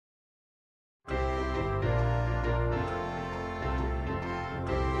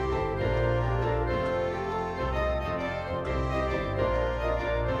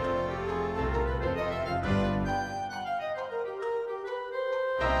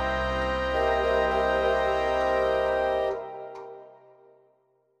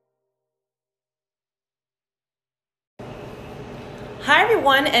Hi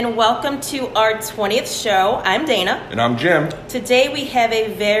everyone, and welcome to our 20th show. I'm Dana. And I'm Jim. Today we have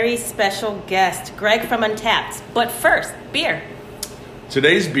a very special guest, Greg from Untapped. But first, beer.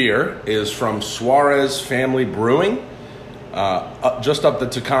 Today's beer is from Suarez Family Brewing, just up the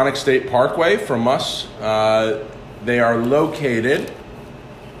Taconic State Parkway from us. They are located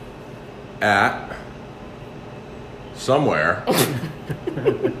at somewhere. I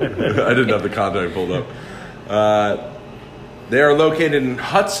didn't have the contact pulled up. They are located in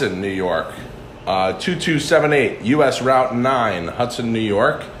Hudson, New York, 2278 U.S. Route 9, Hudson, New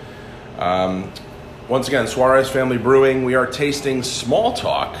York. Once again, Suarez Family Brewing. We are tasting Small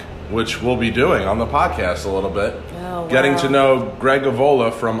Talk, which we'll be doing on the podcast a little bit. Oh, wow. Getting to know Greg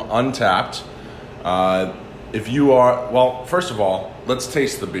Avola from Untapped. If you are, well, first of all, let's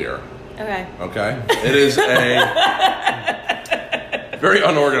taste the beer. Okay. Okay? It is a, very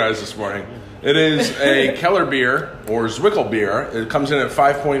unorganized this morning. It is a Keller beer, or Zwickel beer. It comes in at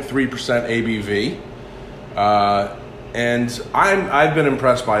 5.3% ABV. And I've been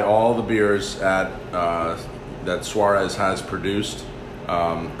impressed by all the beers that Suarez has produced.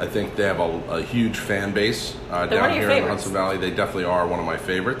 I think they have a huge fan base down here in the Hudson Valley. They definitely are one of my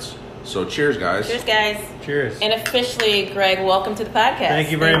favorites. So cheers, guys. Cheers, guys. Cheers. And officially, Greg, welcome to the podcast. Thank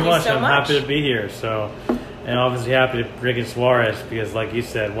you very much. So I'm happy to be here. And obviously happy to Greg and Suarez because, like you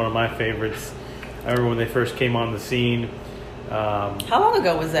said, one of my favorites. I remember when they first came on the scene. How long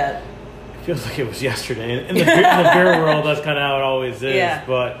ago was that? It feels like it was yesterday. In the beer world, that's kind of how it always is. Yeah.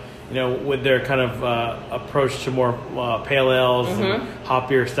 But, you know, with their kind of approach to more pale ales and hop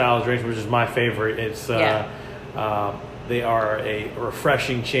beer style drinks, which is my favorite, it's they are a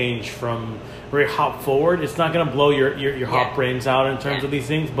refreshing change from very hop forward. It's not going to blow your hop brains out in terms of these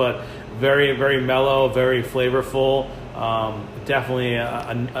things, but very, very mellow, very flavorful. Definitely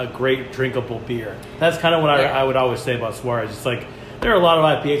a great drinkable beer. That's kind of what I would always say about Suarez. It's like there are a lot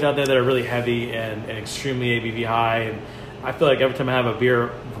of IPAs out there that are really heavy and extremely ABV high, and I feel like every time I have a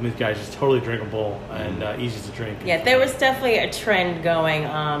beer from these guys, it's totally drinkable and easy to drink. Yeah, there was definitely a trend going.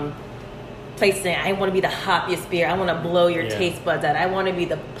 Places saying, I want to be the hoppiest beer. I want to blow your taste buds out. I want to be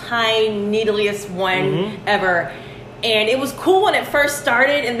the pine needliest one ever. And it was cool when it first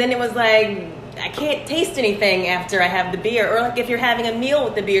started, and then it was like, I can't taste anything after I have the beer. Or like if you're having a meal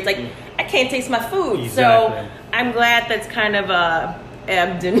with the beer, it's like, I can't taste my food. Exactly. So I'm glad that's kind of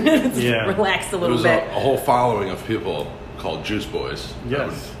ebbed and relaxed a little bit. There's a whole following of people called Juice Boys that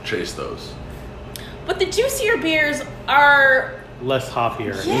would Yes. chase those. But the juicier beers are Less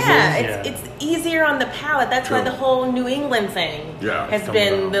hoppier. it's easier on the palate. That's why True. the whole New England thing has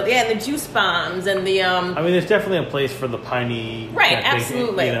coming been around. the juice bombs and the I mean, there's definitely a place for the piney, Right, kind of thing,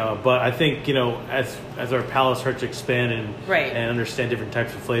 absolutely. you know. But I think as our palate starts to expand and understand different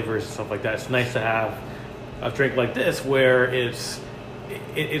types of flavors and stuff like that, it's nice to have a drink like this where it's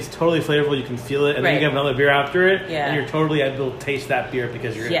totally flavorful. You can feel it, and then you can have another beer after it, and you're totally able to taste that beer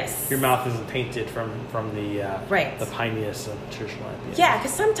because your mouth isn't tainted from the pininess of traditional IPA. Yeah,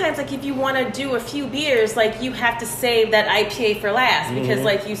 because sometimes, like, if you want to do a few beers, like, you have to save that IPA for last because,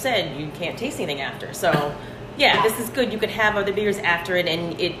 like you said, you can't taste anything after. So, this is good. You could have other beers after it,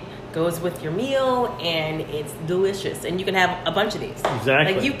 and it goes with your meal, and it's delicious. And you can have a bunch of these.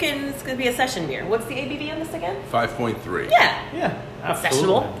 Exactly. Like, it's going to be a session beer. What's the ABV on this again? 5.3. Yeah, absolutely.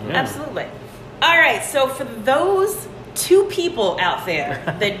 sessionable. Yeah. Absolutely. All right, so for those two people out there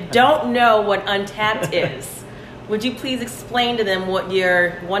that don't know what Untapped is, would you please explain to them what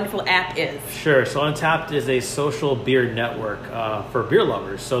your wonderful app is? Sure. So Untapped is a social beer network for beer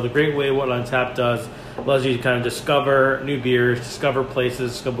lovers. So the great way what Untapped does allows you to kind of discover new beers, discover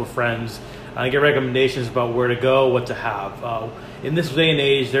places, discover friends, get recommendations about where to go, what to have. In this day and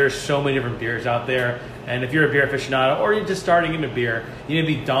age, there's so many different beers out there. And if you're a beer aficionado or you're just starting into beer, you may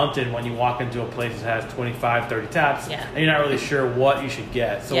be daunted when you walk into a place that has 25, 30 taps and you're not really sure what you should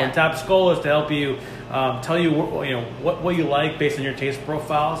get. So Untapped's goal is to help you tell you what you like based on your taste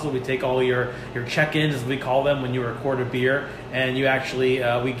profile. So we take all your check-ins, as we call them, when you record a beer, and you actually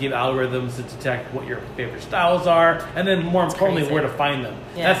we give algorithms to detect what your favorite styles are, and then more importantly, where to find them.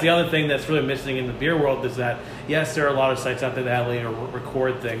 That's the other thing that's really missing in the beer world is that yes, there are a lot of sites out there that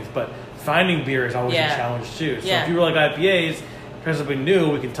record things, but finding beer is always a challenge too. So if you like IPAs, because if we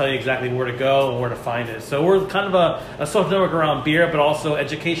knew, we can tell you exactly where to go and where to find it. So we're kind of a social network around beer, but also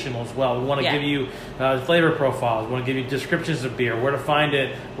educational as well. We want to give you flavor profiles. We want to give you descriptions of beer, where to find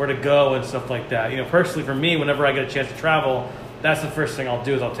it, where to go, and stuff like that. You know, personally for me, whenever I get a chance to travel, that's the first thing I'll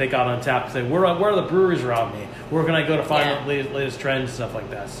do is I'll take out Untapped and say, where are the breweries around me? Where can I go to find the latest trends, stuff like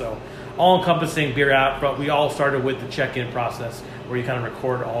that. So all-encompassing beer app, but we all started with the check-in process where you kind of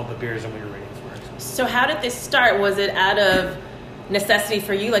record all the beers and what your ratings were. So how did this start? Was it out of necessity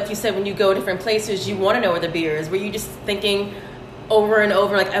for you? Like you said, when you go different places, you want to know where the beer is. Were you just thinking over and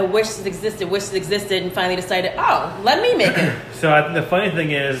over, like, I wish this existed, and finally decided, oh, let me make it? So the funny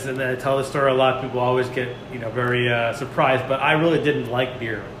thing is, and I tell this story a lot, people always get very surprised, but I really didn't like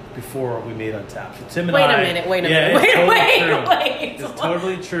beer before we made Untapped. So Tim and Wait a minute. It's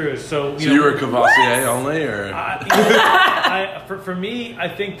totally true. So you were Cavassier only, or? For me, I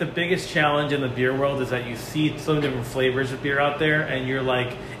think the biggest challenge in the beer world is that you see so many different flavors of beer out there, and you're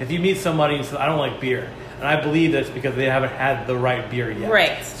like, if you meet somebody and say, I don't like beer, and I believe that's because they haven't had the right beer yet.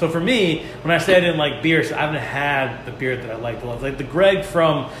 Right. So for me, when I say I didn't like beer, so I haven't had the beer that I liked. Like the Greg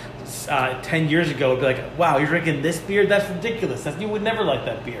from 10 years ago would be like, wow, you're drinking this beer? That's ridiculous. You would never like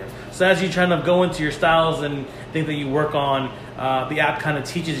that beer. So as you try to go into your styles and think that you work on, the app kind of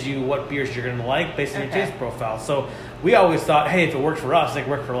teaches you what beers you're going to like based on your taste profile. So we always thought, hey, if it worked for us, it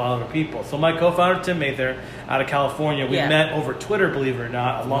worked for a lot of other people. So my co-founder, Tim Mather, out of California, we met over Twitter, believe it or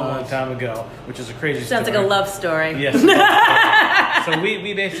not, a long time ago, which is a crazy Sounds story. like a love story. Yes. So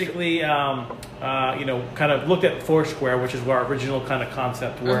we basically, kind of looked at Foursquare, which is where our original kind of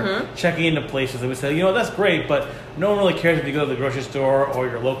concept were, checking into places. And we said, that's great, but no one really cares if you go to the grocery store or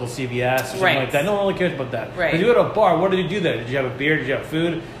your local CVS or something like that. No one really cares about that. Right. If you go to a bar, what did you do there? Did you have a beer? Did you have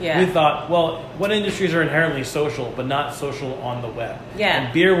food? Yeah. We thought, well, what industries are inherently social, but not social on the web? Yeah.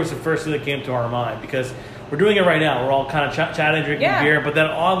 And beer was the first thing that came to our mind because we're doing it right now. We're all kind of chatting, drinking beer, but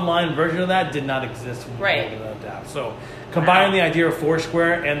that online version of that did not exist when we built that app. So combining the idea of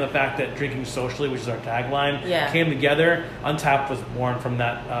Foursquare and the fact that drinking socially, which is our tagline, came together, Untapped was born from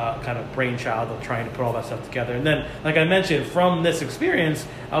that kind of brainchild of trying to put all that stuff together. And then, like I mentioned, from this experience,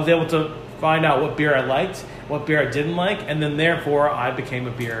 I was able to find out what beer I liked, what beer I didn't like, and then therefore I became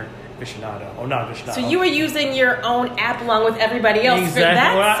a beer aficionado. Oh, not aficionado. So you were using your own app along with everybody else.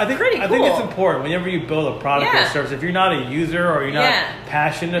 Exactly. That's pretty cool. I think it's important whenever you build a product or service. If you're not a user or you're not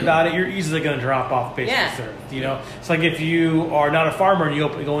passionate about it, you're easily going to drop off base of service. It's like if you are not a farmer and you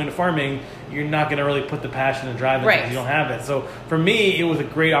go into farming, you're not going to really put the passion and drive because you don't have it. So for me, it was a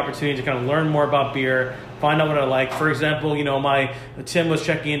great opportunity to kind of learn more about beer, find out what I like. For example, Tim was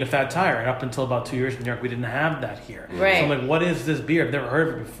checking into Fat Tire, and up until about 2 years in New York, we didn't have that here. Right. So I'm like, what is this beer? I've never heard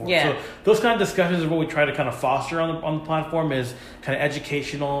of it before. Yeah. So those kind of discussions are what we try to kind of foster on the platform is kind of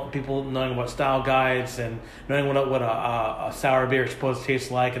educational, people knowing what style guides and knowing what a sour beer is supposed to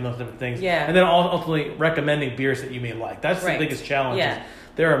taste like and those different things. Yeah. And then ultimately recommending beers that you may like. That's the biggest challenge. Yeah.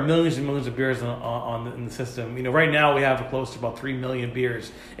 There are millions and millions of beers in the system. Right now we have close to about 3 million beers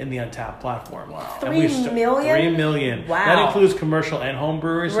in the Untapped platform. Wow. 3 million? 3 million. Wow. That includes commercial and home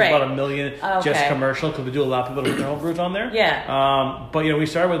breweries. Right. About 1 million just commercial because we do a lot of people with their home brews on there. Yeah. But we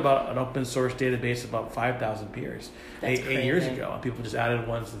started with about an open source database of about 5,000 beers eight years ago. And people just added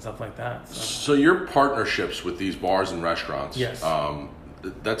ones and stuff like that. So your partnerships with these bars and restaurants. Yes.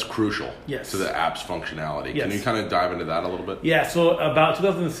 That's crucial to the app's functionality. Can you kind of dive into that a little bit? Yeah, so about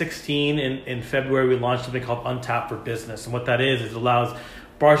 2016 in February, we launched something called Untapped for Business. And what that is it allows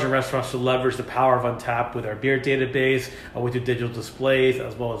bars and restaurants to leverage the power of Untapped with our beer database, with your digital displays,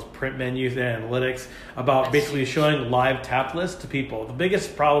 as well as print menus and analytics, about basically showing live tap lists to people. The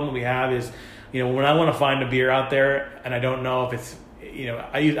biggest problem that we have is, when I want to find a beer out there and I don't know if it's,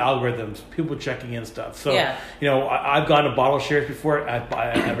 I use algorithms, people checking in stuff. So, I've gone to bottle shares before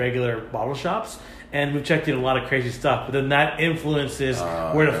at regular bottle shops, and we've checked in a lot of crazy stuff. But then that influences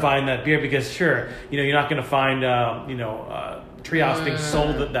where to find that beer because, you're not going to find, Treehouse being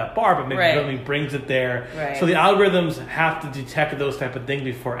sold at that bar, but maybe something brings it there. Right. So the algorithms have to detect those type of things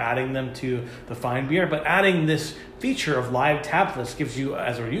before adding them to the fine beer. But adding this feature of live tap lists gives you,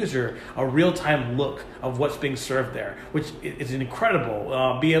 as a user, a real-time look of what's being served there, which is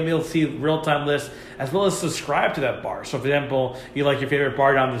incredible. Being able to see real-time lists as well as subscribe to that bar. So, for example, you like your favorite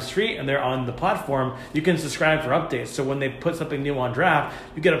bar down the street and they're on the platform, you can subscribe for updates. So when they put something new on draft,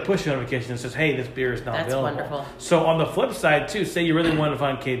 you get a push notification that says, hey, this beer is now available. That's wonderful. So on the flip side, too, say you really want to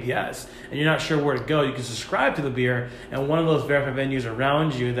find KBS and you're not sure where to go, you can subscribe to the beer, and one of those verified venues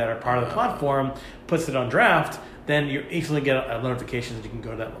around you that are part of the platform puts it on draft, then you instantly get a notification that you can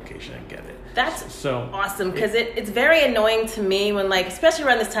go to that location and get it. That's so awesome because it's very annoying to me when, especially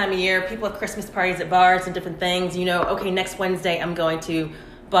around this time of year, people have Christmas parties at bars and different things. Okay, next Wednesday I'm going to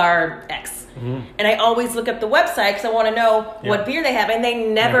bar X. Mm-hmm. And I always look up the website because I want to know what beer they have, and they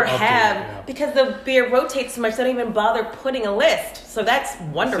never have because the beer rotates so much they don't even bother putting a list. So that's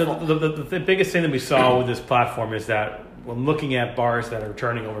wonderful. So the biggest thing that we saw with this platform is that when looking at bars that are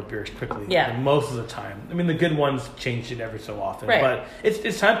turning over beers quickly, most of the time, I mean, the good ones change it every so often, but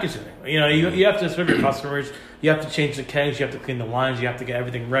it's time consuming. You have to serve your customers, you have to change the kegs, you have to clean the lines, you have to get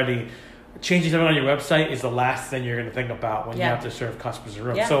everything ready. changing something on your website is the last thing you're going to think about when you have to serve customers in a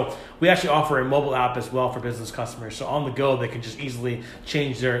room. Yeah. So we actually offer a mobile app as well for business customers. So on the go, they can just easily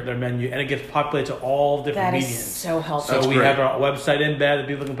change their menu, and it gets populated to all different mediums. That is so helpful. So we have our website embed that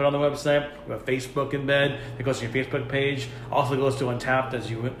people can put on the website. We have Facebook embed that goes to your Facebook page. Also goes to Untapped, as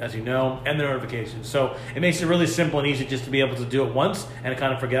you know, and the notifications. So it makes it really simple and easy just to be able to do it once and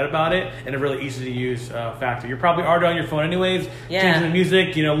kind of forget about it, and a really easy to use factor. You're probably already on your phone anyways, changing the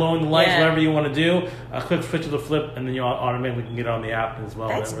music, lowering the lights, whatever you want to do. Click switch to the flip, and then you automatically can get it on the app as well.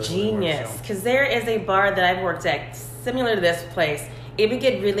 That's really genius, because there is a bar that I've worked at similar to this place. It would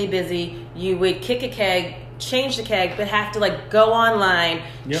get really busy. You would kick a keg, change the keg, but have to go online,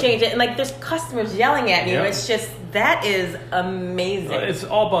 change it, and there's customers yelling at you. It's just, that is amazing. It's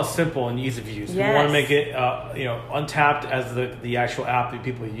all about simple and ease of use. Yes. We want to make it, Untapped as the actual app that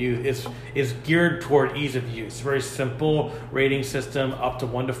people use is geared toward ease of use. Very simple rating system, up to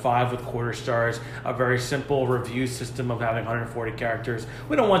 1 to 5 with quarter stars. A very simple review system of having 140 characters.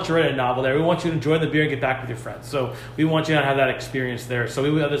 We don't want you to write a novel there. We want you to enjoy the beer and get back with your friends. So we want you to have that experience there. So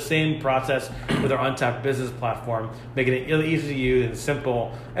we have the same process with our Untapped business platform, making it really easy to use and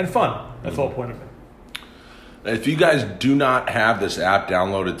simple and fun. That's the whole point of it. If you guys do not have this app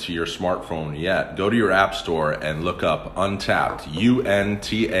downloaded to your smartphone yet, go to your app store and look up Untapped,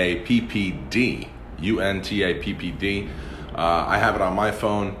 Untappd, Untappd. I have it on my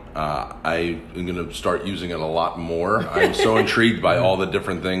phone. I am going to start using it a lot more. I'm so intrigued by all the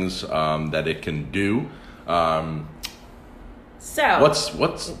different things that it can do. I'm sorry.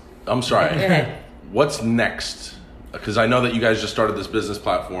 What's next? Because I know that you guys just started this business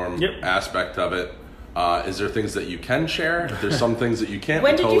platform aspect of it. Is there things that you can share? There's some things that you can't.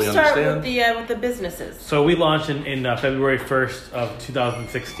 When did totally you start understand. with the businesses? So we launched in February 1st of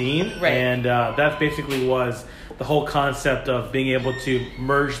 2016, right. And that basically was the whole concept of being able to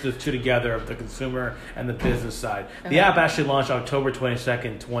merge the two together, of the consumer and the business side. The app actually launched October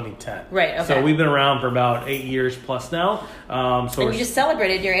 22nd, 2010. Right. Okay. So we've been around for about 8 years plus now. And you just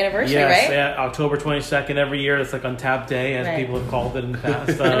celebrated your anniversary, right? Yes, October 22nd every year. It's like Untapped Day, as people have called it in the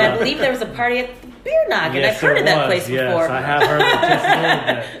past. And I believe there was a party at the Beer Noggin. Yes, I've heard of that place yes, before. I have heard of it just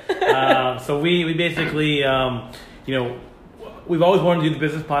a little bit. So we basically, we've always wanted to do the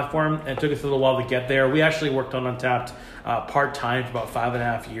business platform, and it took us a little while to get there. We actually worked on Untapped part-time for about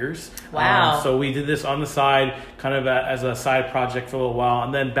 5.5 years. Wow. So we did this on the side, kind of as a side project for a little while.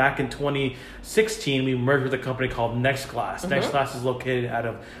 And then back in 2016, we merged with a company called NextGlass. Mm-hmm. NextGlass is located out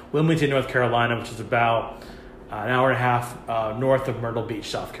of Wilmington, North Carolina, which is about an hour and a half north of Myrtle Beach,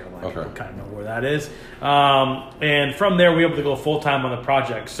 South Carolina. Okay. People kind of know where that is. And from there, we were able to go full-time on the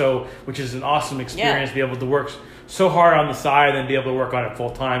project, which is an awesome experience, to be able to work so hard on the side and then be able to work on it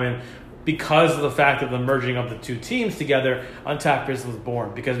full-time. And because of the fact of the merging of the two teams together, Untapped Business was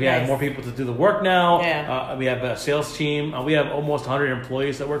born, because we have more people to do the work now. Yeah. We have a sales team. We have almost 100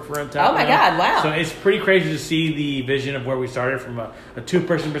 employees that work for Untapped. Oh my God, wow. So it's pretty crazy to see the vision of where we started from a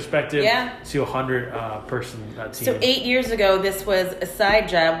 2-person perspective to a 100-person team. So 8 years ago, this was a side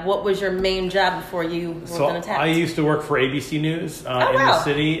job. What was your main job before you worked on Untapped? I used to work for ABC News in the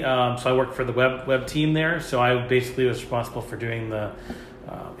city. So I worked for the web team there. So I basically was responsible for doing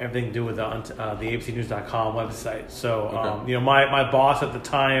everything to do with the abcnews.com website. So, my boss at the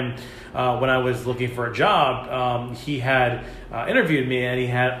time, when I was looking for a job, he had interviewed me, and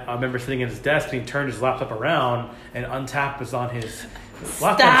I remember sitting at his desk, and he turned his laptop around, and Untapped was on his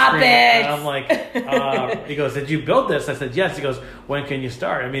laptop screen. It! And I'm like, he goes, "Did you build this?" I said, "Yes." He goes, "When can you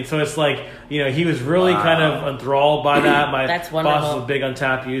start?" I mean, so it's like, he was really kind of enthralled by that. My boss is a big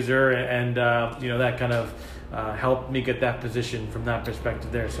Untapped user, and that kind of helped me get that position from that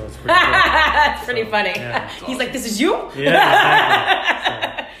perspective there. So it's pretty cool. That's pretty funny. Yeah, He's like, "This is you?" Yeah,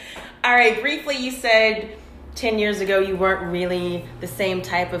 exactly. All right, briefly, you said 10 years ago you weren't really the same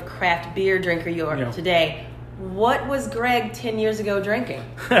type of craft beer drinker you are today. What was Greg 10 years ago drinking?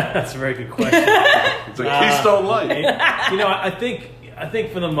 That's a very good question. It's a Keystone Light. I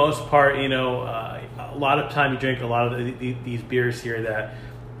think for the most part, a lot of time you drink a lot of these beers here that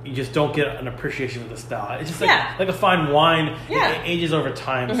you just don't get an appreciation of the style. It's just like a fine wine. It ages over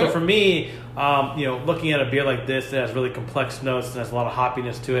time. Mm-hmm. So for me, looking at a beer like this that has really complex notes and has a lot of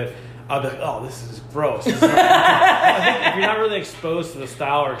hoppiness to it, I'll be like, "Oh, this is gross." I think if you're not really exposed to the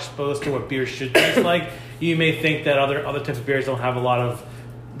style or exposed to what beer should taste like, you may think that other types of beers don't have a lot of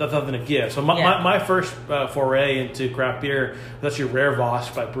nothing to give. So my first foray into craft beer was actually Rare Voss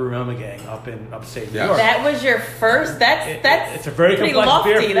by Brew Ommegang up in upstate New York. That was your first? That's it's a very complex lofty.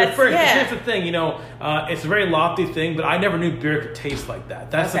 beer for your first. Here's the thing, it's a very lofty thing, but I never knew beer could taste like that.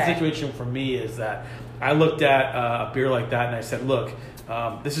 That's the situation for me, is that I looked at a beer like that and I said, look,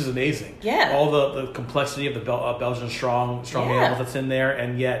 this is amazing. Yeah. All the complexity of the Belgian strong ale that's in there,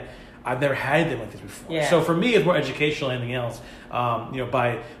 and yet I've never had anything like this before. Yeah. So for me, it's more educational than anything else.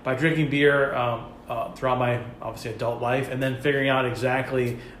 By drinking beer throughout my obviously adult life, and then figuring out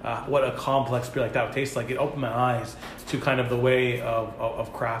exactly what a complex beer like that would taste like, it opened my eyes to kind of the way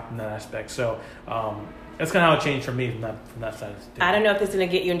of craft in that aspect. So that's kind of how it changed for me from that side. I don't know if this is going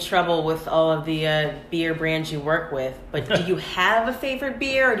to get you in trouble with all of the beer brands you work with, but do you have a favorite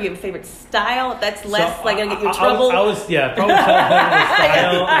beer, or do you have a favorite style? If that's less going to get you in trouble. I was probably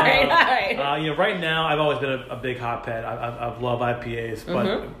style. All right. Right now, I've always been a big hotbed. I love IPAs,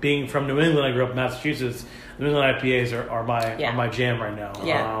 but being from New England, I grew up in Massachusetts. New England IPAs are my jam right now.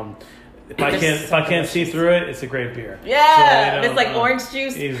 Yeah. If I can't see through it, it's a great beer. Yeah, so, it's like orange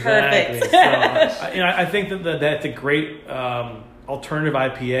juice. Exactly. Perfect. So, I think that's a great alternative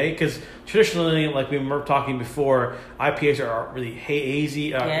IPA, because traditionally, like we were talking before, IPAs are really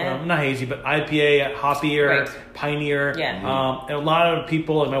hazy. Not hazy, but IPA, hoppier, pineier. Yeah. And a lot of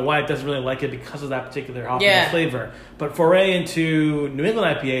people, and my wife doesn't really like it because of that particular hoppiness flavor. But foray into New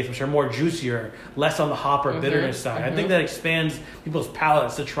England IPAs, which are more juicier, less on the hopper bitterness side. I think that expands people's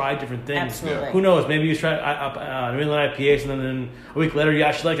palates to try different things. Absolutely. Who knows? Maybe you try New England IPAs, and then a week later you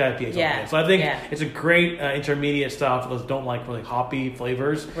actually like IPAs. Yeah. So I think it's a great intermediate style for those who don't like really hoppy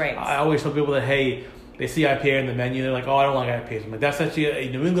flavors. Right. I always tell people that, hey, they see IPA in the menu, they're like, oh, I don't like IPAs. I'm like, that's actually a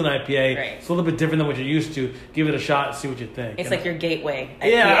New England IPA. Right. It's a little bit different than what you're used to. Give it a shot and see what you think. It's like your gateway.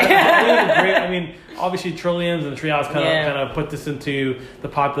 I mean, obviously Trilliums and Trials kind of put this into the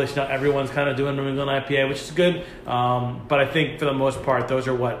population. Now everyone's kind of doing New England IPA, which is good. But I think for the most part, those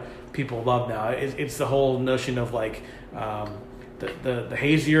are what people love now. It's the whole notion of like the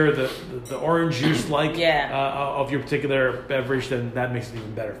hazier, the orange juice of your particular beverage, then that makes it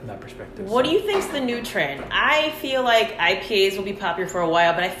even better from that perspective. What do you think's the new trend? I feel like IPAs will be popular for a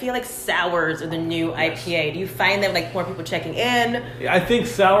while, but I feel like sours are the new IPA. Do you find that like more people checking in? I think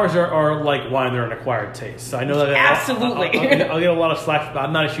sours are like wine; they're an acquired taste. So I know that absolutely. I'll get a lot of slack, but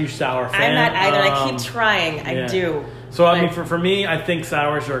I'm not a huge sour fan. I'm not either. I keep trying. I do. So I mean, for me, I think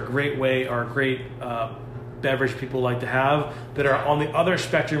sours are a great way, or a great beverage people like to have, that are on the other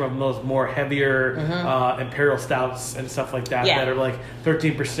spectrum of those more heavier imperial stouts and stuff like that, that are like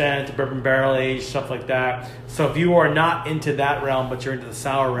 13% bourbon barrel aged, stuff like that. So if you are not into that realm, but you're into the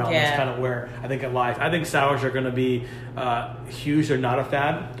sour realm, that's kind of where I think it lies. I think sours are going to be huge. They're not a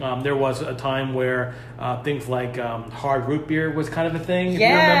fad. There was a time where things like hard root beer was kind of a thing. If you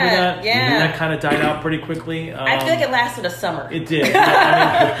remember that? Yeah. And that kind of died out pretty quickly. I feel like it lasted a summer. It did.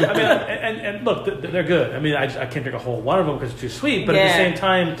 And look, they're good. I mean, I can't drink a whole one of them because it's too sweet. But at the same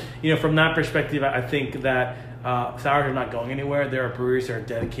time, from that perspective, I think that sours are not going anywhere. There are breweries that are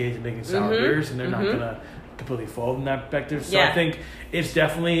dedicated to making sour beers, and they're not going to completely fold in that perspective. So I think it's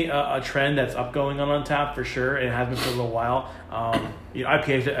definitely a trend that's going on tap for sure. It has been for a little while.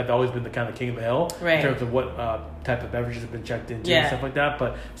 IPAs have always been the kind of king of the hill in terms of what type of beverages have been checked into and stuff like that.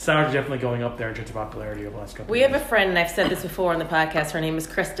 But sours are definitely going up there in terms of popularity over the last couple of years. We have a friend, and I've said this before on the podcast. Her name is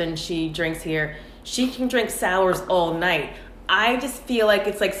Kristen. She drinks here. She can drink sours all night. I just feel like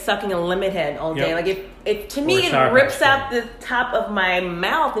it's like sucking a lemon head all day. Like it to me, it rips out the top of my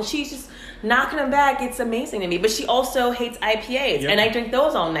mouth, and she's just knocking them back. It's amazing to me. But she also hates IPAs, and I drink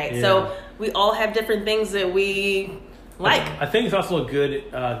those all night. So we all have different things that we like. I think it's also a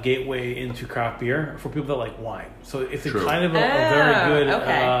good gateway into craft beer for people that like wine. So it's kind of a very good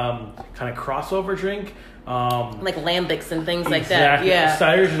kind of crossover drink. Like lambics and things like that. Yeah.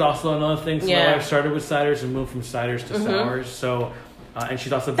 Ciders is also another thing. So my wife started with ciders and moved from ciders to sours. So, and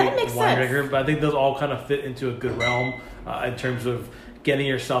she's also a big wine drinker. But I think those all kind of fit into a good realm in terms of getting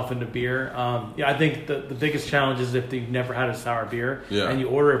yourself into beer. I think the biggest challenge is if you've never had a sour beer and you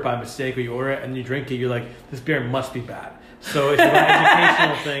order it by mistake, or you order it and you drink it, you're like, this beer must be bad. So it's an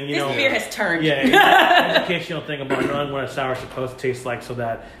educational thing, This beer has turned. Yeah, it's an educational thing about knowing what a sour is supposed to taste like, so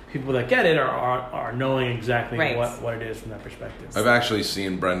that people that get it are knowing exactly what it is from that perspective. I've actually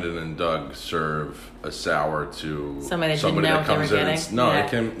seen Brendan and Doug serve a sour to somebody that comes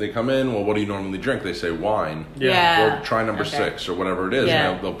in. They come in. Well, what do you normally drink? They say wine. Or try number 6 or whatever it is.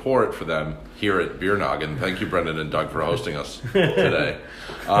 And they'll pour it for them here at Beer Noggin. Thank you, Brendan and Doug, for hosting us today.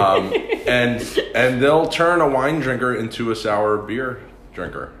 And they'll turn a wine drinker into a sour beer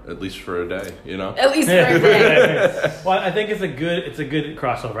drinker, at least for a day. At least for a day. Well, I think it's a good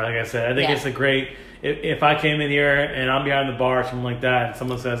crossover. Like I said, I think it's a great. If I came in here and I'm behind the bar or something like that, and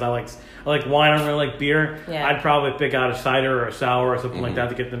someone says I like wine, I don't really like beer, I'd probably pick out a cider or a sour or something like that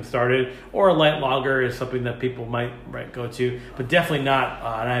to get them started. Or a light lager is something that people might go to, but definitely not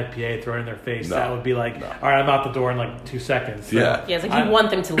an IPA thrown in their face. No, that would be like, all right, I'm out the door in like 2 seconds. So it's like you want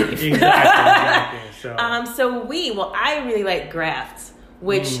them to leave. Exactly. So I really like Grafts,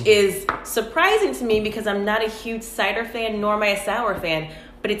 which is surprising to me because I'm not a huge cider fan, nor am I a sour fan.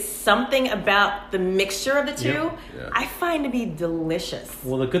 But it's something about the mixture of the two I find to be delicious.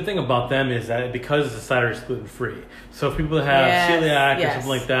 Well, the good thing about them is that because the cider is gluten-free. So if people have celiac or something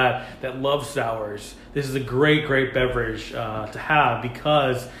like that love sours, this is a great beverage to have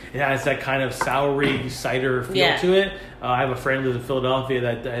because it has that kind of soury cider feel to it. I have a friend who lives in Philadelphia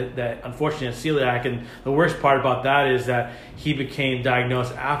that unfortunately has celiac, and the worst part about that is that he became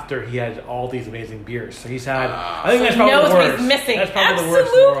diagnosed after he had all these amazing beers. So he's had, I think that's probably the worst. He's missing. That's probably the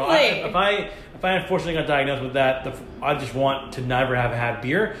worst in the world. If I unfortunately got diagnosed with that, I just want to never have had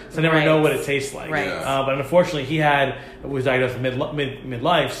beer, so I never know what it tastes like. Right. But unfortunately, he was diagnosed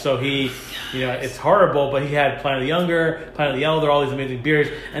midlife, so it's horrible. But he had Planet of the Younger, Planet of the Elder, all these amazing beers,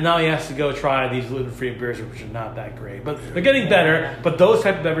 and now he has to go try these gluten-free beers, which are not that great. But they're getting better. But those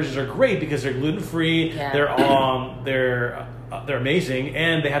type of beverages are great because they're gluten-free. Yeah. They're amazing,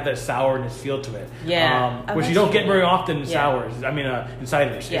 and they have that sourness feel to it. Yeah, which you don't get very often in sours. I mean, in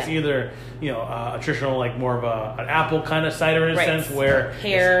ciders. Yeah. It's either a traditional, like more of an apple kind of cider in a sense, where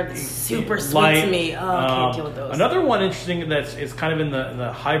pear super sweet light. To me. Oh, I can't deal with those. Another one interesting that's kind of in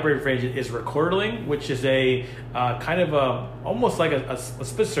the hybrid range is Recordling, which is a kind of almost like a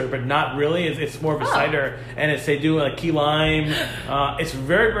spitzer, but not really. It's more of a cider, and they do like key lime. It's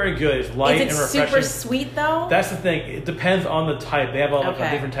very, very good. It's light and refreshing. Super sweet though? That's the thing. It depends on the type. They have all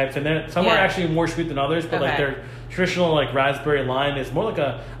different types in there. Some are actually more sweet than others, but like their traditional like raspberry lime is more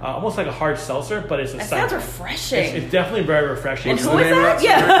like almost like a hard seltzer, but it's a cider. Sounds refreshing. It's definitely very refreshing. And who is that?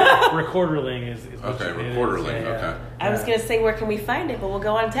 Yeah. Recorderling is Recorderling. Okay. I was gonna say where can we find it, but we'll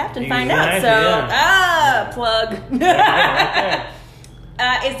go on Tapped and find out. So plug.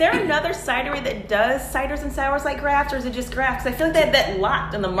 Is there another cidery that does ciders and sours like Grafts, or is it just Grafts? I feel like they have that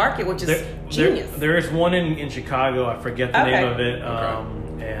lot in the market, which is genius. There is one in Chicago. I forget the name of it,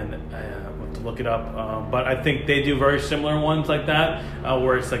 and I have to look it up. But I think they do very similar ones like that,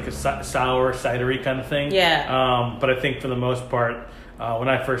 where it's like a sour, cidery kind of thing. Yeah. But I think for the most part, when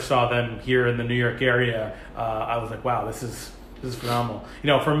I first saw them here in the New York area, I was like, wow, this is phenomenal.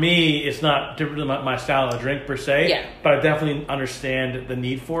 For me, it's not different than my style of drink per se, but I definitely understand the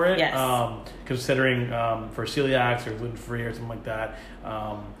need for it. Yes. Considering for celiacs or gluten-free or something like that,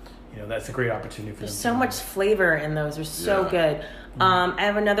 that's a great opportunity for them. There's so much flavor in those. They're so good. I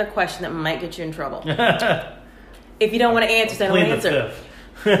have another question that might get you in trouble. If you don't want to answer, then don't answer.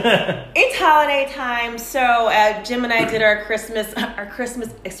 It's holiday time, so Jim and I did our Christmas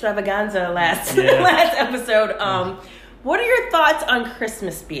extravaganza last episode. What are your thoughts on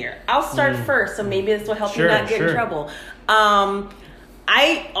Christmas beer? I'll start first, so maybe this will help you not get in trouble.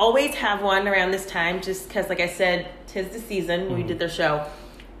 I always have one around this time, just because, like I said, 'tis the season when we did their show.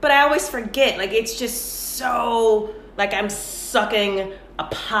 But I always forget. Like, it's just so, like, I'm sucking a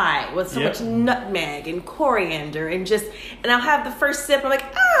pie with so much nutmeg and coriander and I'll have the first sip, I'm like,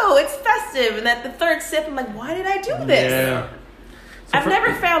 oh, it's festive. And at the third sip, I'm like, why did I do this? Yeah. So I've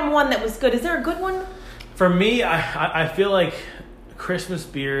never found one that was good. Is there a good one? For me, I feel like Christmas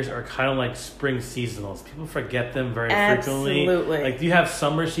beers are kind of like spring seasonals. People forget them very frequently. Like, you have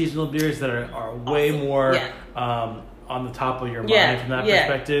summer seasonal beers that are way more on the top of your mind from that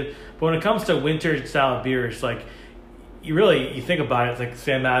perspective. But when it comes to winter style beers, like, you think about it, it's like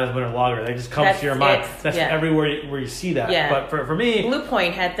Sam Adams Winter Lager. They just comes to your mind. That's everywhere where you see that. Yeah. But for me, Blue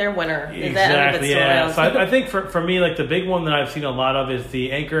Point had their winter. Exactly. So I think for me, like, the big one that I've seen a lot of is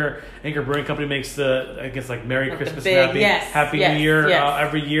the Anchor Brewing Company makes like Merry Christmas and Happy New Year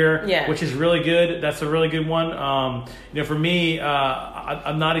every year, which is really good. That's a really good one. For me,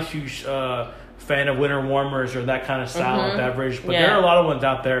 I'm not a huge fan of winter warmers or that kind of style of beverage, but there are a lot of ones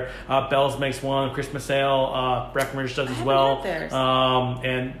out there. Bell's makes one, Christmas Ale, Breckenridge does as well,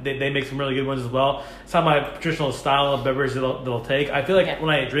 and they make some really good ones as well. It's not my traditional style of beverage they'll take. I feel like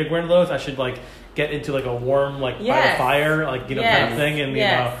when I drink one of those, I should like get into like a warm by the fire, like kind of thing,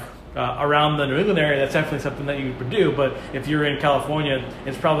 and around the New England area, that's definitely something that you would do. But if you're in California,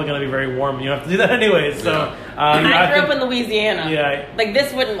 it's probably going to be very warm. You don't have to do that anyways. So I grew up in Louisiana. Yeah, like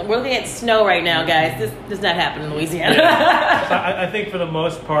this wouldn't. We're looking at snow right now, guys. This does not happen in Louisiana. So I think for the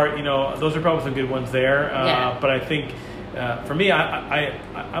most part, those are probably some good ones there. But I think for me,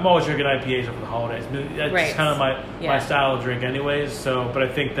 I'm always drinking IPAs over the holidays. That's just kind of my style of drink, anyways. So, but I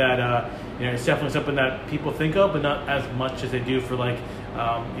think that it's definitely something that people think of, but not as much as they do for like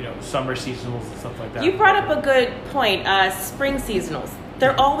summer seasonals and stuff like that. You brought up a good point. Spring seasonals.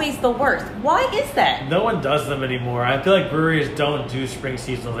 They're always the worst. Why is that? No one does them anymore. I feel like breweries don't do spring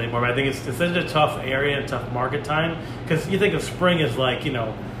seasonals anymore. But I think it's such a tough area and tough market time, because you think of spring as like, I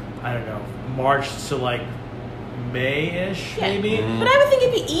don't know, March to like May-ish, maybe. Mm-hmm. But I would think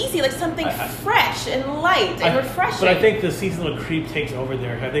it'd be easy, like something fresh and light and refreshing. But I think the seasonal creep takes over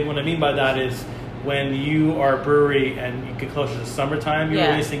there. I think what I mean by that is when you are a brewery and you get closer to summertime, you're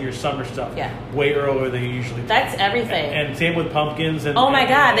releasing your summer stuff way earlier than you usually do. That's everything. And same with pumpkins. And, oh my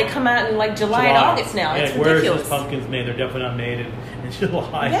God, they come out in like July and August now. It's ridiculous. Where's those pumpkins made? They're definitely not made in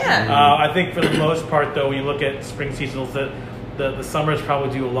July. Yeah. I think for the most part, though, when you look at spring seasonals, the summers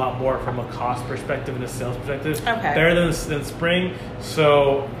probably do a lot more from a cost perspective and a sales perspective. Okay. Better than spring.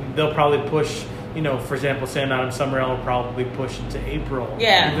 So they'll probably push. For example, Sam Adams Summer Ale will probably push into April.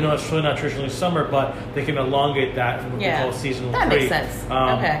 Yeah. Even though it's really not traditionally summer, but they can elongate that from what we call seasonal that creep. Makes sense.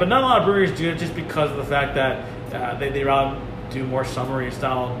 But not a lot of breweries do it just because of the fact that they rather do more summery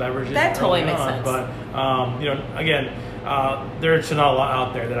style beverages. That totally makes sense. But, again, there's not a lot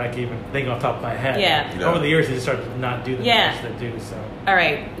out there that I can even think off the top of my head. Yeah. Over the years, they just started to not do the much they do. So. All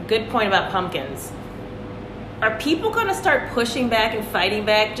right. Good point about pumpkins. Are people going to start pushing back and fighting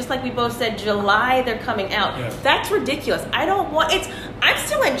back? Just like we both said, July they're coming out. Yeah. That's ridiculous. I'm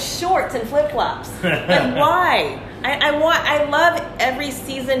still in shorts and flip flops. Like why? I love every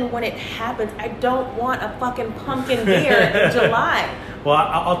season when it happens. I don't want a fucking pumpkin beer in July. Well,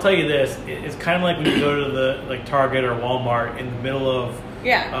 I'll tell you this: it's kind of like when you go to the Target or Walmart in the middle of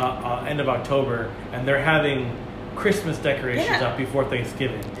end of October, and they're having Christmas decorations up before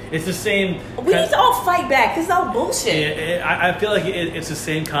Thanksgiving. It's the same. We need to all fight back. This is all bullshit. I feel like it's the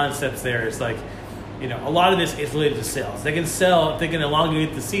same concepts there. It's like, a lot of this is related to sales. They can sell, if they can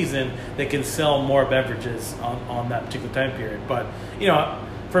elongate the season, they can sell more beverages on that particular time period. But,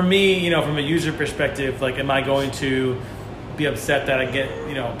 for me, from a user perspective, like, am I going to be upset that I get,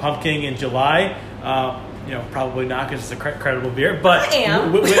 pumpkin in July? Probably not, because it's a credible beer. But I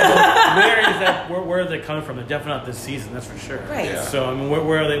am. Where is that? Where are they coming from? They're definitely not this season, that's for sure. Right. Yeah. So I mean,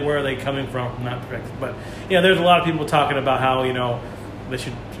 where are they coming from that perspective? But there's a lot of people talking about how they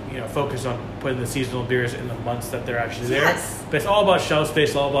should focus on putting the seasonal beers in the months that they're actually there. Yes. But it's all about shelf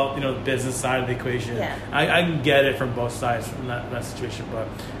space, all about the business side of the equation. Yeah. I can get it from both sides from that situation, but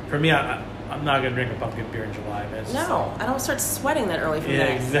for me, I'm not going to drink a pumpkin beer in July, man. No, I don't start sweating that early from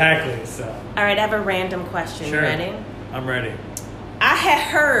that. Exactly. So. All right, I have a random question. Sure. You ready? I'm ready. I had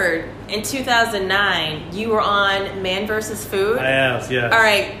heard in 2009 you were on Man vs. Food. I am, yes. All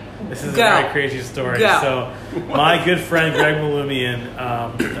right, this is a very crazy story. So, my good friend Greg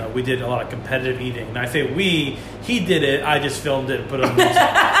Malumian, we did a lot of competitive eating. And I say we, he did it, I just filmed it and put it on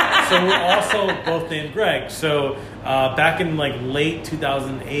YouTube. So we're also both named Greg. So back in like late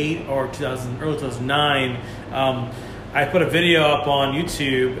 2008 or early 2009, I put a video up on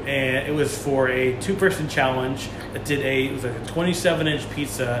YouTube, and it was for a 2-person challenge. It was like a 27-inch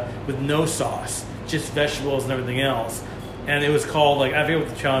pizza with no sauce, just vegetables and everything else. And it was called, I forget what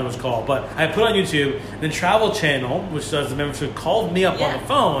the challenge was called, but I put it on YouTube. Then Travel Channel, which does the membership, called me up on the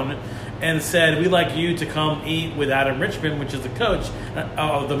phone and said, we'd like you to come eat with Adam Richman, which is the coach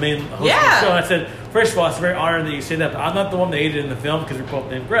of the main host of the show. And I said, first of all, it's very honored that you say that, but I'm not the one that ate it in the film because we're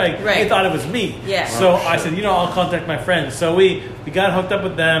both named Greg. Right. They thought it was me. Yeah. So I said, I'll contact my friends. So we got hooked up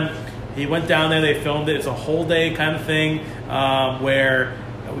with them. He went down there. They filmed it. It's a whole day kind of thing where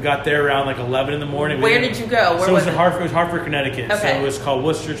we got there around like 11 in the morning. Where did you go? It was Hartford, Connecticut. Okay. So it was called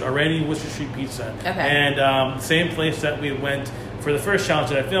Worcester Street Pizza. Okay. And same place that we went for the first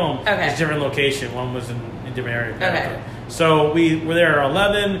challenge that I filmed. Okay. It's a different location. One was in a different area. Okay. So we were there around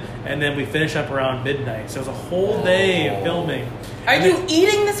 11, and then we finished up around midnight. So it was a whole day of filming. Are you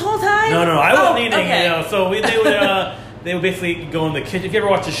eating this whole time? No, I wasn't eating. Okay. So they would basically go in the kitchen. If you ever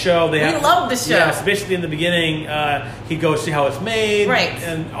watch the show, we love the show. Yeah, so basically in the beginning, he'd go see how it's made. Right.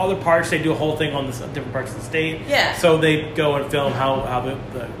 And other parts, they do a whole thing on different parts of the state. Yeah. So they'd go and film how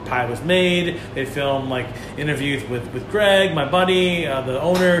the pie was made. They'd film interviews with Greg, my buddy, the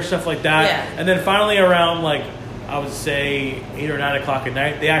owner, stuff like that. Yeah. And then finally around I would say 8 or 9 o'clock at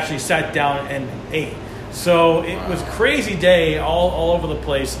night, they actually sat down and ate. So it was a crazy day all over the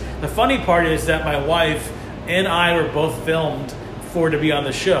place. The funny part is that my wife and I were both filmed to be on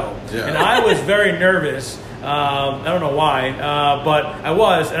the show. Yeah. And I was very nervous. I don't know why, but I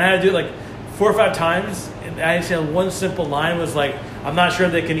was. And I had to do it 4 or 5 times. And I said one simple line was I'm not sure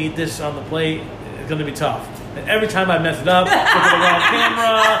they can eat this on the plate. It's going to be tough. And every time I mess it up, we're going to go on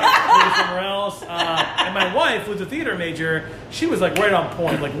camera, maybe somewhere else. And my wife, who's a theater major, she was like right on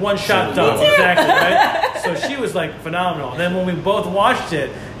point, like one shot done. Exactly, right? So she was like phenomenal. And then when we both watched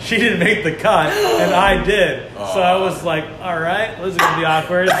it, she didn't make the cut, and I did. So I was like, all right, this is going to be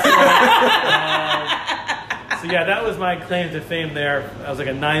awkward. So yeah, that was my claim to fame there. That was like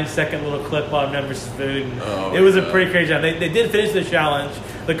a 9-second little clip on Men vs. Food. And it was a pretty crazy job. They did finish the challenge.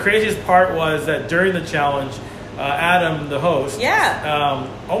 The craziest part was that during the challenge, Adam, the host,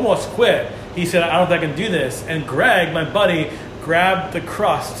 almost quit. He said, I don't think I can do this. And Greg, my buddy, grabbed the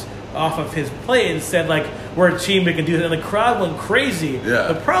crust off of his plate and said, like, we're a team, we can do this. And the crowd went crazy.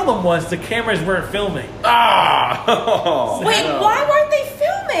 Yeah. The problem was the cameras weren't filming. Wait, why weren't they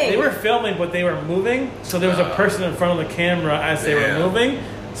filming? They were filming, but they were moving. So there was a person in front of the camera as they were moving.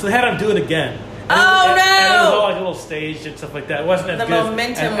 So they had them do it again. And no! And it was all like a little staged and stuff like that. It wasn't as the good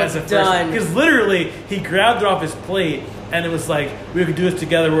momentum as was done. Because literally, he grabbed it off his plate, and it was like, we could do this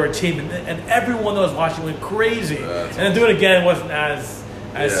together, we're a team. And everyone that was watching went crazy. And then do it again wasn't as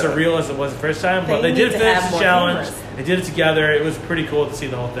surreal as it was the first time. But they did finish the challenge. They did it together. It was pretty cool to see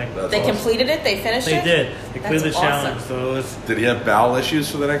the whole thing. They completed it? They finished it? They did. They completed the challenge. So it was. Did he have bowel issues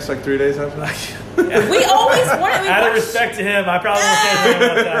for the next 3 days after that? We always wanted. Out of respect to him, I probably won't say anything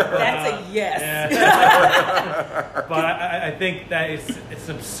about that. But, that's a yes. Yeah. But I think that it's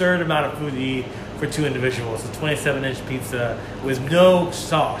an absurd amount of food to eat for 2 individuals. A 27-inch pizza with no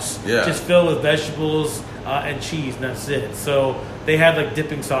sauce, just filled with vegetables and cheese, and that's it. So they had like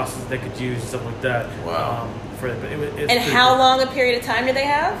dipping sauces they could use and stuff like that. Wow. And how long a period of time did they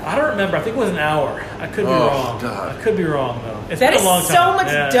have? I don't remember. I think it was an hour. I could be wrong. God. I could be wrong though. It's that been a long is time. So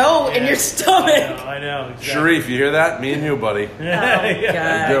much dough in your stomach. I know. Exactly. Sharif, you hear that? Me and you, buddy. God.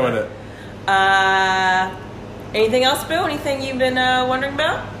 I'm doing it. Anything else, Boo? Anything you've been wondering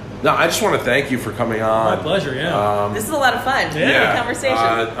about? No, I just want to thank you for coming on. My pleasure, this is a lot of fun. Yeah. Conversation.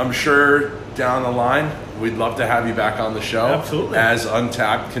 I'm sure down the line, we'd love to have you back on the show. Absolutely. As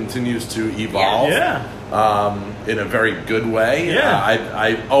Untapped continues to evolve. In a very good way.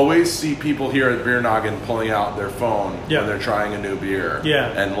 I always see people here at Beer Noggin pulling out their phone when they're trying a new beer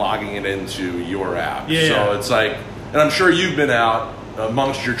and logging it into your app. So it's like, and I'm sure you've been out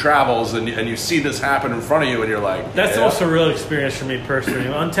amongst your travels and you see this happen in front of you and you're like, that's also a real experience for me personally.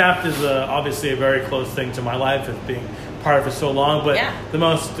 Untapped is obviously a very close thing to my life as being part of it so long, but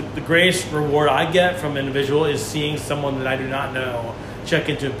the greatest reward I get from an individual is seeing someone that I do not know check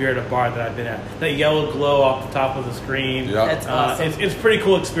into a beer at a bar that I've been at. That yellow glow off the top of the screen. That's awesome. It's a pretty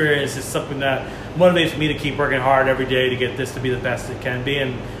cool experience. It's something that motivates me to keep working hard every day to get this to be the best it can be,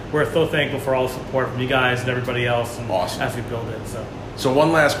 and we're so thankful for all the support from you guys and everybody else as we build it. So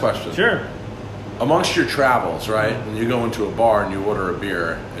one last question. Sure. Amongst your travels, right? When you go into a bar and you order a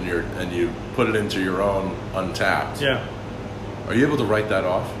beer and you put it into your own Untapped. Are you able to write that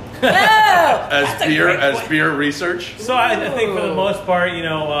off? as beer research? So I think for the most part,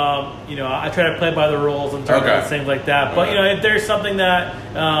 I try to play by the rules and things like that. But if there's something that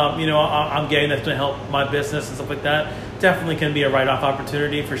I'm getting that's going to help my business and stuff like that, definitely can be a write-off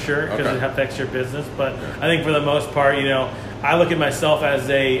opportunity for sure because it affects your business. But I think for the most part, I look at myself as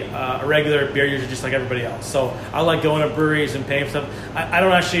a regular beer user just like everybody else. So I like going to breweries and paying stuff. I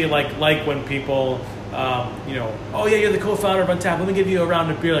don't actually like when people you're the co-founder of Untapped, let me give you a round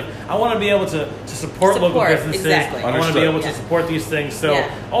of beer. Like, I want to be able to support local businesses. Exactly. I want to be able to support these things. So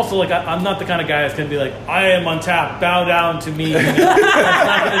also, like, I'm not the kind of guy that's going to be like, I am Untapped, bow down to me. That's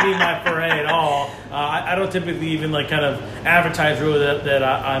not going to be my foray at all. I don't typically even like kind of advertise really that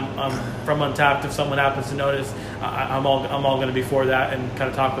I'm from Untapped. If someone happens to notice, I'm all going to be for that and kind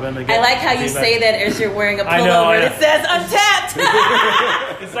of talk to them. And I like how you say that as you're wearing a pullover that says Untapped.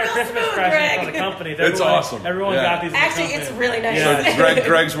 It's like Christmas presents for the company. It's awesome. Everyone got these. Actually, it's really nice. So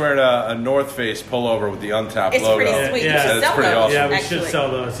Greg's wearing a North Face pullover with the Untapped logo. It's pretty sweet. Yeah, it's pretty awesome. Yeah, we should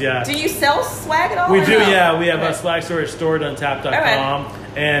sell those. Yeah. Do you sell swag at all? We do. Yeah, we have a swag store at store.untapped.com.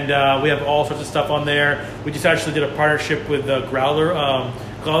 And we have all sorts of stuff on there. We just actually did a partnership with Growler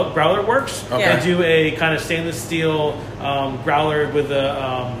Works. They do a kind of stainless steel growler with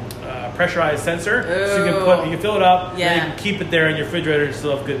a pressurized sensor. So you can fill it up, and you can keep it there in your refrigerator and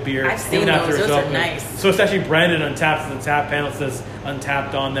still have good beer. I've seen those. Those are nice. So it's actually branded Untapped. So the tap panel says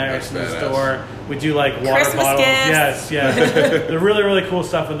Untapped on there. It's in the store. We do like water Christmas bottles. Gifts. Yes. They're really, really cool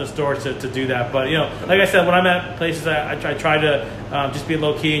stuff in the store to do that. But like I said, when I'm at places, I try to just be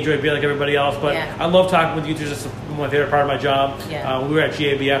low key, enjoy beer like everybody else. But I love talking with users. It's my favorite part of my job. We were at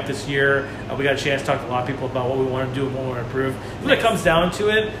GABF this year. We got a chance to talk to a lot of people about what we want to do and what we want to improve. When it comes down to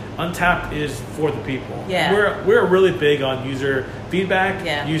it, Untapped is for the people. We're really big on user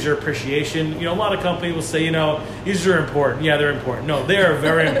feedback, user appreciation. You know, a lot of companies will say, you know, users are important. Yeah, they're important. No, they are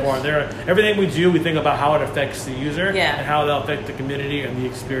very important. Everything we do, we think about how it affects the user and how they'll affect the community and the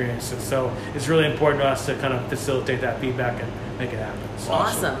experience. And so it's really important to us to kind of facilitate that feedback and make it happen. So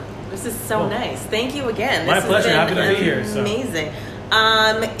awesome. This is so nice. Thank you again. My pleasure. Happy to be here. Amazing.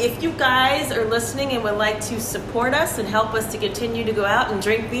 If you guys are listening and would like to support us and help us to continue to go out and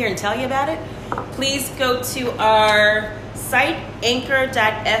drink beer and tell you about it, please go to our site,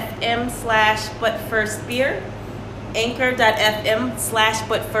 anchor.fm/butfirstbeer,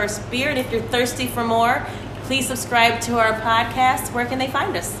 anchor.fm/butfirstbeer. And if you're thirsty for more, please subscribe to our podcast. Where can they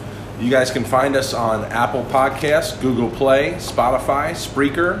find us? You guys can find us on Apple Podcasts, Google Play, Spotify,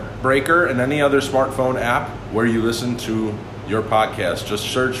 Spreaker, Breaker, and any other smartphone app where you listen to your podcast. Just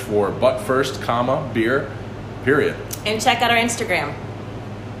search for But First, Beer, period. And check out our Instagram.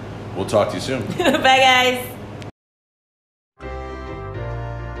 We'll talk to you soon. Bye, guys.